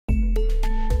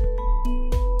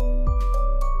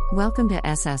Welcome to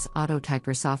SS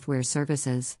Autotyper Software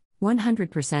Services,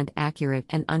 100% accurate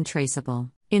and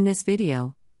untraceable. In this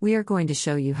video, we are going to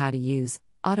show you how to use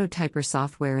Autotyper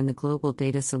software in the Global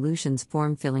Data Solutions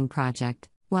form filling project.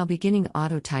 While beginning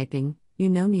autotyping, you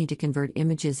no need to convert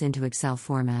images into Excel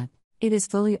format. It is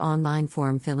fully online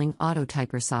form filling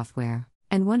Autotyper software,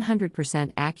 and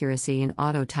 100% accuracy in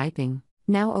autotyping.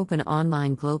 Now open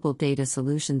online Global Data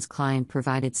Solutions client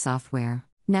provided software.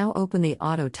 Now open the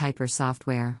Autotyper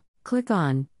software. Click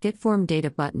on Get Form Data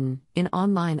button in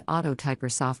Online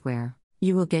Autotyper software.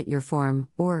 You will get your form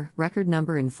or record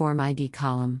number in Form ID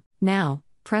column. Now,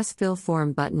 press Fill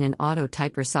Form button in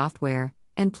Autotyper software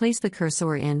and place the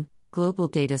cursor in Global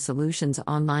Data Solutions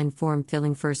Online Form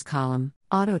Filling first column.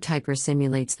 Autotyper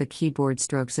simulates the keyboard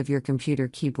strokes of your computer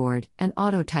keyboard and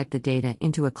autotype the data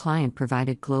into a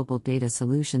client-provided Global Data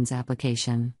Solutions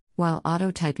application. While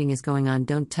autotyping is going on,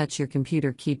 don't touch your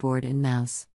computer keyboard and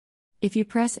mouse. If you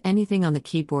press anything on the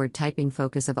keyboard, typing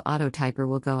focus of Autotyper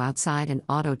will go outside and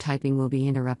autotyping will be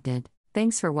interrupted.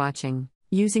 Thanks for watching.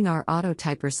 Using our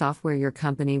Autotyper software, your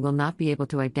company will not be able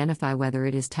to identify whether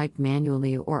it is typed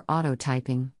manually or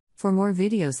autotyping. For more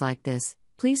videos like this,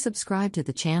 please subscribe to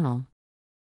the channel.